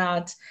passionate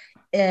about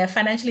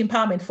financial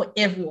empowerment for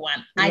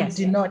everyone. I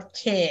do not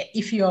care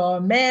if you're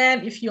a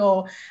man, if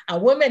you're a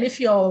woman,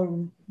 if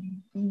you're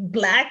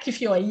black,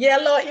 if you're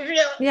yellow, if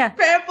you're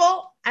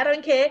purple. I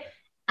don't care.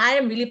 I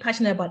am really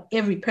passionate about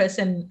every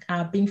person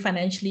being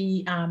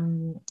financially,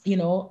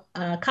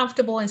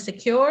 comfortable and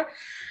secure.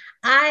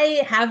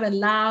 I have a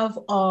love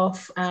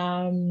of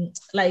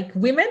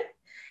women,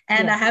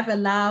 and I have a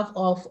love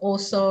of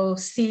also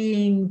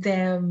seeing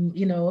them,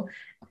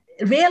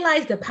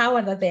 realize the power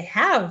that they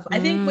have. I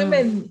think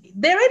women,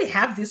 they already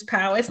have this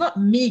power. It's not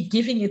me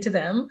giving it to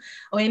them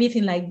or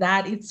anything like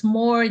that. It's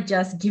more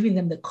just giving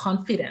them the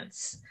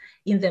confidence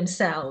in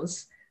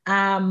themselves.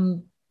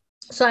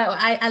 So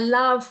I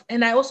love,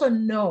 and I also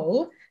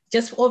know,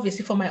 just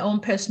obviously from my own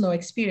personal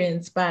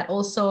experience, but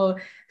also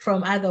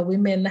from other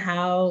women,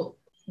 how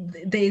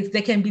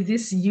there can be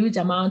this huge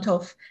amount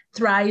of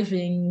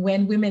thriving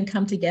when women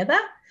come together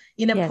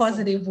in a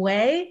positive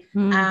way,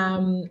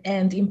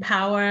 and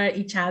empower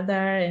each other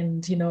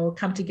and,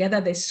 come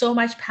together. There's so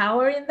much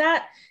power in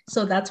that.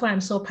 So that's why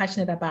I'm so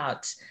passionate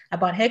about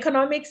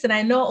economics. And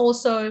I know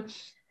also,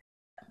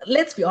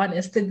 let's be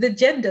honest, the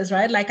genders,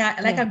 right?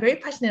 I'm very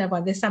passionate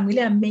about, there's some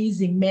really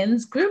amazing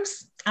men's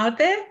groups out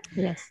there.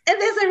 Yes. And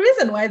there's a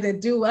reason why they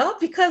do well,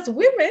 because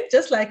women,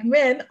 just like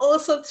men,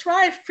 also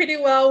thrive pretty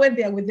well when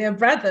they're with their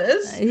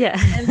brothers.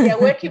 And they're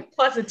working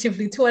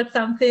positively towards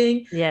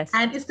something. Yes.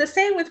 And it's the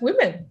same with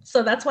women.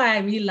 So that's why I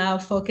really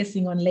love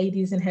focusing on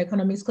ladies in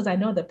economics, because I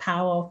know the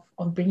power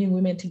of bringing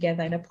women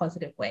together in a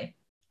positive way.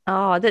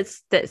 Oh,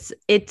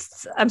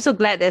 I'm so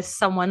glad there's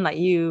someone like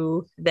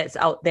you that's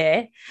out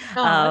there.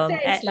 Oh,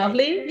 thanks,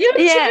 lovely. You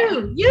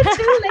too,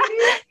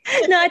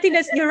 ladies. No, I think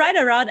you're right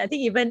around. I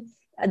think even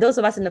those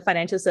of us in the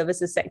financial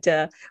services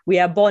sector, we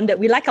are bonded.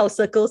 We like our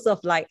circles of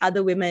like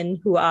other women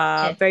who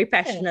are very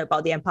passionate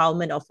about the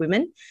empowerment of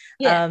women.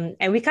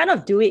 And we kind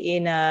of do it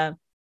in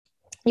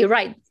you're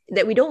right,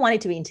 that we don't want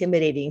it to be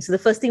intimidating. So the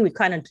first thing we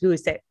kind of do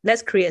is that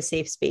let's create a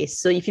safe space.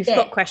 So if you've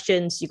got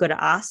questions, you got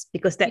to ask,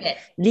 because that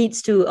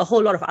leads to a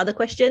whole lot of other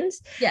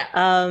questions.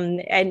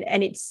 And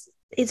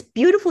it's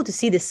beautiful to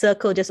see the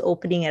circle just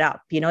opening it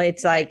up.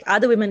 It's like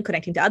other women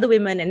connecting to other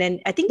women. And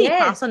then I think they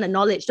pass on the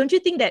knowledge. Don't you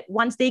think that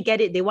once they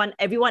get it, they want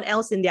everyone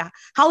else in their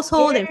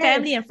household and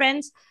family and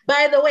friends?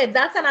 By the way,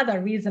 that's another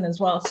reason as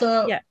well.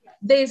 So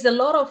there's a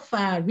lot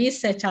of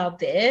research out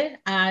there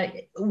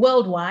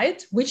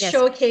worldwide, which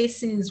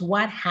showcases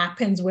what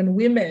happens when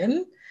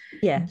women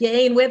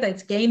gain, whether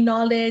it's gain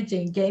knowledge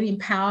and gain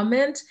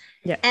empowerment,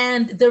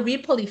 and the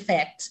ripple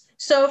effect.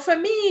 So for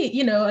me,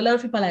 a lot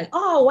of people are like,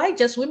 oh, why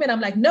just women?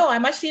 I'm like, no,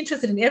 I'm actually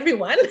interested in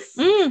everyone.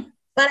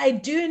 But I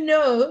do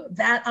know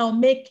that I'll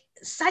make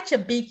such a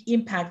big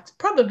impact,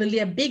 probably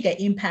a bigger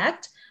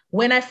impact,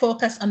 when I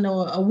focus on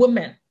a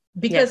woman,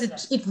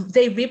 because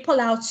they ripple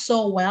out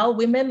so well.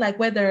 Women, like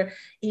whether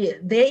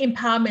their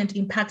empowerment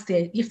impacts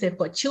if they've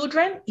got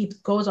children,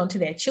 it goes on to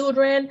their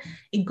children,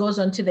 it goes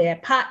on to their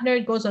partner,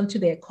 it goes on to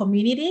their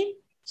community.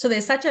 So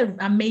there's such an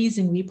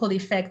amazing ripple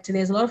effect.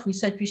 There's a lot of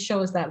research which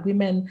shows that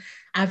women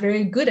are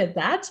very good at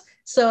that.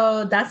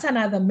 So that's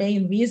another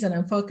main reason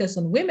I'm focused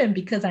on women,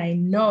 because I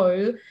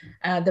know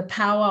the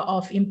power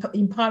of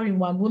empowering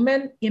one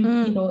woman,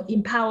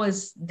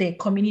 empowers their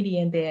community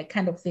and their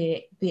kind of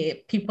the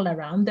people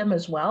around them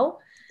as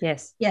well.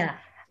 Yes. Yeah.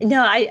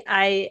 No,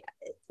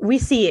 we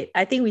see it.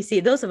 I think we see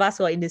it. Those of us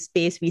who are in this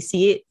space, we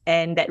see it.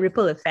 And that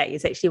ripple effect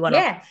is actually one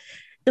of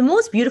the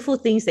most beautiful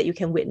things that you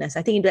can witness.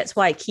 I think that's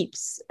why it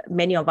keeps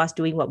many of us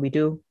doing what we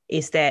do,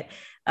 is that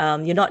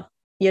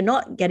you're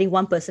not getting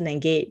one person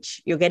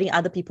engaged, you're getting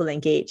other people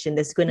engaged, and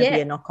there's going to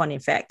be a knock-on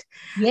effect.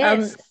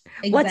 Yes,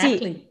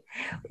 exactly.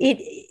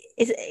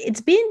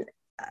 It's been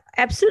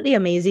absolutely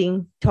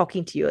amazing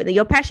talking to you.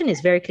 Your passion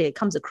is very clear. It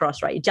comes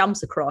across, right? It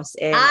jumps across.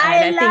 And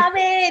I love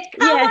it.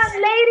 Come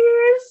on,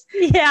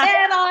 ladies.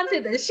 Get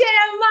onto the share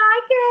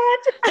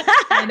market.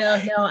 I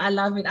know. No, I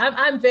love it.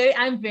 I'm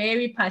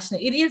very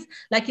passionate. It is,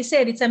 like you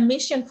said, it's a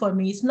mission for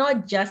me. It's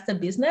not just a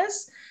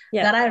business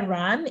that I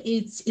run.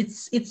 It's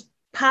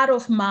part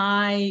of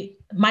my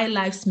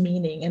life's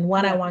meaning and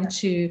what I want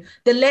to,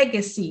 the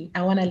legacy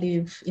I want to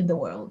leave in the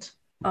world.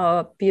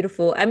 Oh,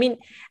 beautiful. I mean,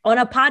 on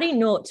a parting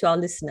note to our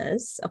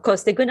listeners, of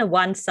course, they're going to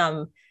want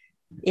some,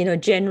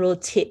 general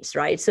tips,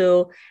 right?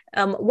 So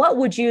what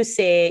would you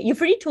say? You've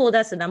already told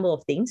us a number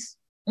of things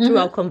through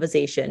our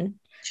conversation.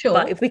 Sure.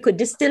 But if we could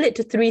distill it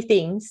to 3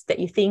 things that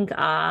you think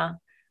are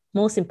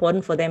most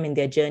important for them in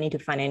their journey to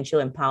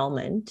financial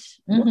empowerment,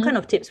 what kind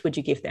of tips would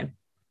you give them?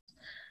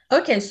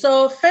 Okay,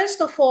 so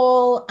first of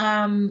all,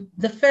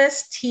 the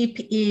first tip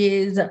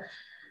is,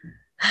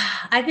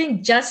 I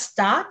think, just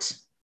start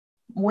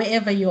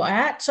wherever you're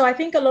at. So I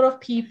think a lot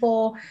of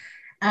people,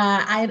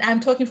 I'm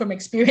talking from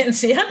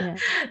experience here,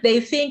 they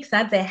think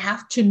that they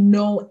have to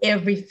know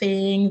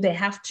everything, they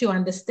have to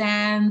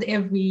understand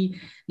every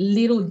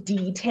little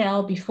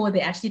detail before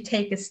they actually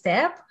take a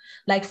step.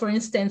 Like, for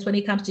instance, when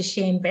it comes to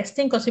share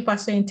investing, because people are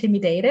so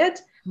intimidated,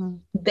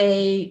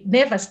 they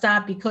never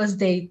start because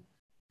they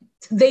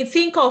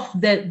think of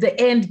the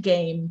end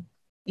game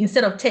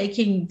instead of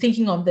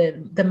thinking of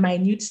the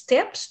minute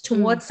steps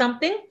towards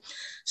something.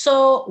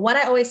 So what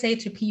I always say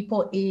to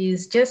people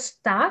is just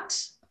start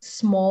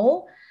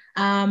small.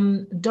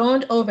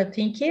 Don't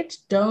overthink it.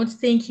 Don't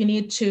think you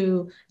need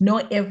to know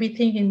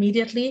everything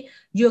immediately.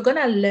 You're going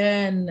to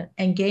learn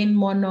and gain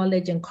more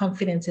knowledge and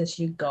confidence as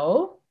you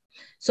go.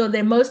 So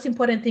the most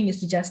important thing is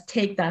to just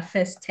take that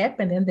first step,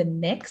 and then the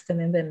next, and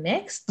then the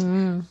next.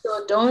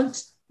 So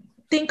don't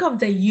think of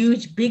the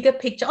huge, bigger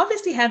picture.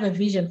 Obviously have a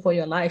vision for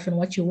your life and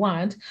what you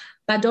want,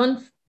 but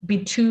don't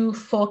be too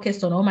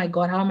focused on, oh my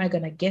God, how am I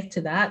going to get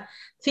to that?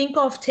 Think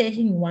of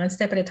taking one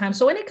step at a time.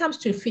 So when it comes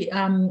to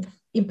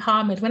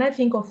empowerment, when I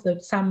think of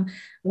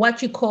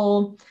what you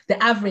call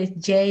the average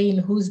Jane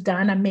who's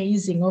done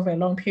amazing over a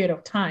long period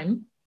of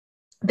time,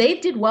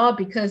 they did well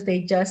because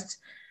they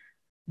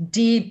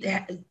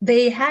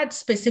had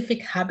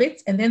specific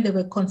habits, and then they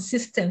were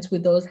consistent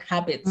with those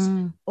habits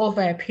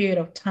over a period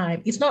of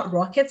time. It's not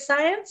rocket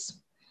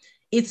science.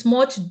 It's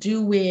more to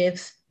do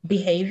with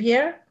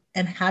behavior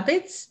and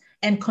habits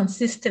and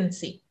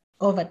consistency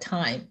over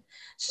time.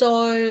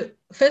 So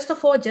first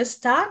of all, just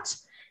start.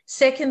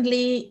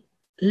 Secondly,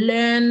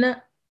 learn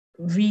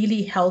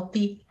really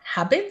healthy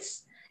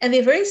habits. And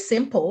they're very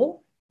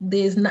simple.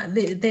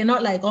 They're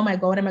not like, oh my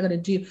God, what am I going to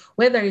do?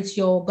 Whether it's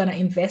you're going to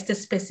invest a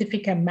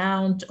specific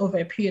amount over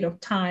a period of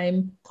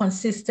time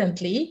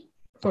consistently,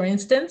 for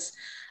instance,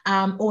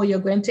 or you're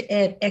going to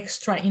add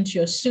extra into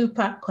your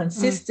super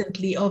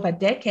consistently over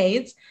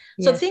decades.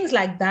 So things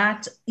like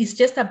that, it's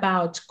just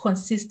about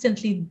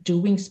consistently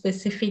doing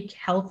specific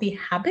healthy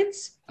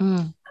habits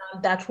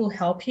that will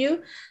help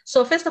you.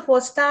 So first of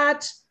all,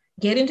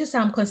 get into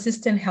some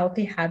consistent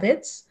healthy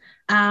habits.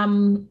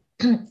 And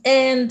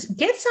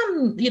get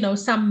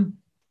some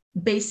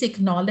basic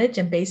knowledge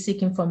and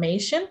basic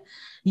information.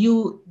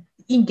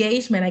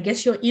 Engagement, I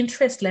guess your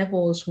interest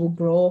levels will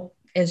grow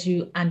as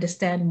you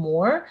understand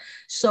more.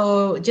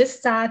 So just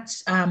start.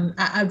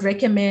 I'd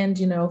recommend,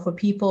 for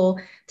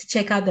people to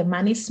check out the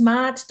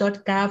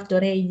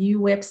moneysmart.gov.au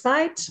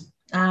website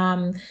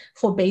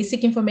for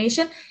basic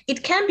information.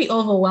 It can be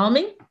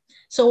overwhelming.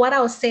 So what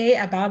I'll say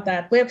about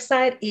that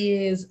website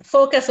is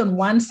focus on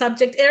one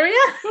subject area.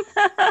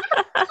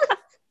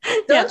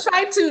 Don't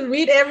try to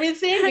read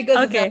everything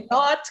because there's a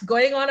lot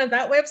going on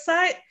that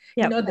website.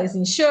 There's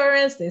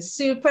insurance, there's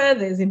super,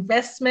 there's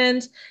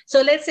investment.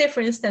 So let's say, for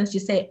instance, you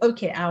say,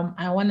 okay,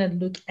 I want to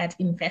look at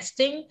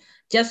investing.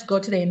 Just go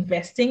to the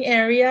investing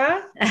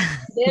area,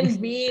 then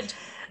read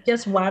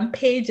just one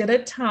page at a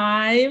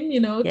time,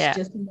 to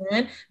just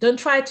learn. Don't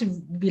try to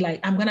be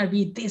like, I'm going to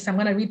read this, I'm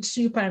going to read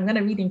super, I'm going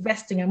to read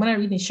investing, I'm going to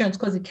read insurance,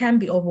 because it can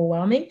be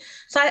overwhelming.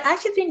 So I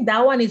actually think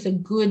that one is a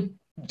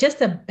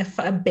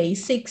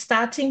basic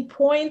starting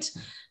point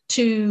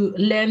to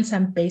learn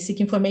some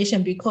basic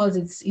information, because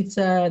it's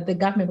the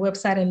government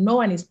website and no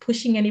one is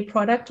pushing any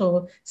product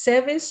or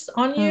service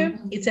on you.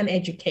 It's an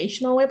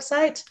educational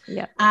website.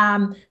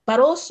 But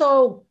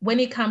also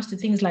when it comes to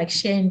things like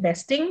share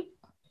investing,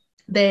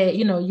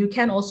 you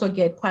can also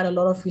get quite a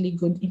lot of really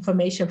good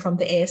information from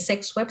the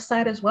ASX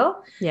website as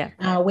well,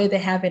 where they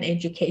have an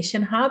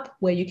education hub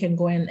where you can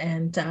go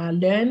and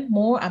learn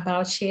more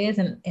about shares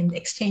and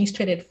exchange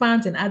traded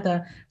funds and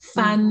other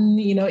fun,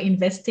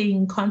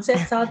 investing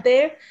concepts out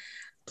there.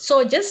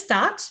 So just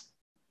start,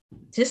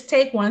 just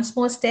take one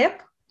small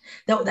step.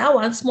 That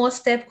one small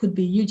step could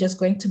be you just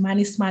going to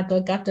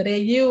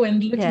moneysmart.gov.au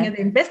and looking at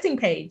the investing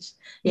page,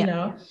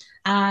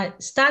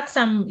 start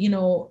some,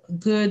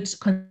 good,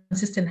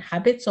 consistent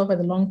habits over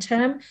the long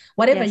term,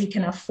 whatever you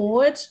can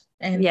afford.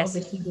 And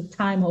obviously with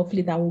time,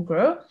 hopefully that will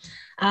grow.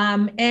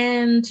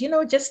 And,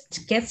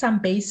 just get some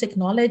basic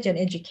knowledge and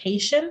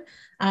education.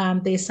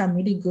 There's some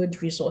really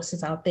good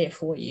resources out there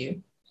for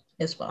you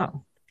as well.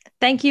 Oh.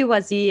 Thank you,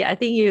 Wazi. I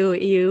think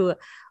you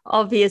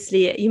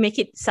obviously you make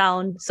it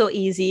sound so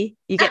easy.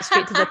 You get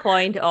straight to the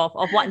point of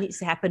what needs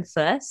to happen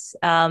first.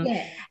 And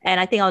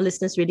I think our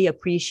listeners really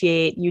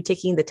appreciate you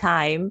taking the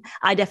time.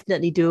 I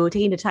definitely do,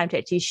 taking the time to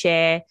actually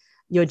share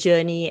your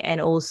journey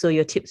and also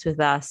your tips with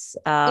us.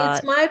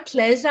 It's my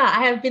pleasure.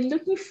 I have been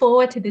looking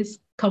forward to this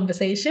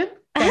conversation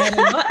quite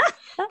a lot.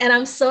 And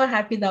I'm so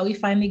happy that we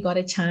finally got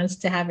a chance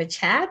to have a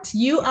chat.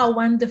 You are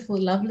wonderful,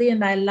 lovely,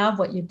 and I love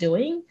what you're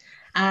doing.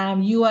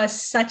 You are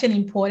such an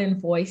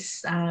important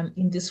voice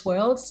in this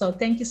world. So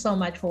thank you so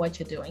much for what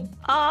you're doing.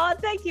 Oh,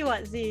 thank you,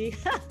 Wazi.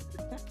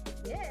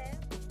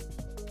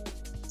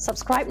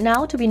 Subscribe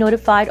now to be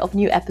notified of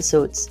new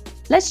episodes.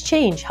 Let's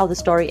change how the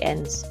story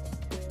ends.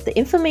 The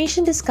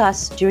information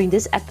discussed during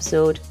this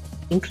episode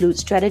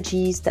includes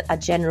strategies that are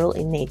general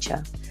in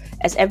nature.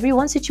 As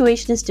everyone's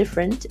situation is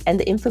different and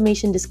the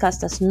information discussed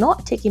does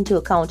not take into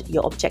account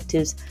your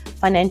objectives,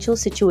 financial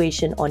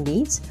situation, or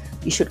needs,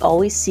 you should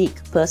always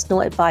seek personal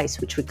advice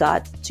with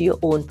regard to your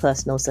own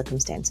personal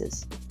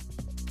circumstances.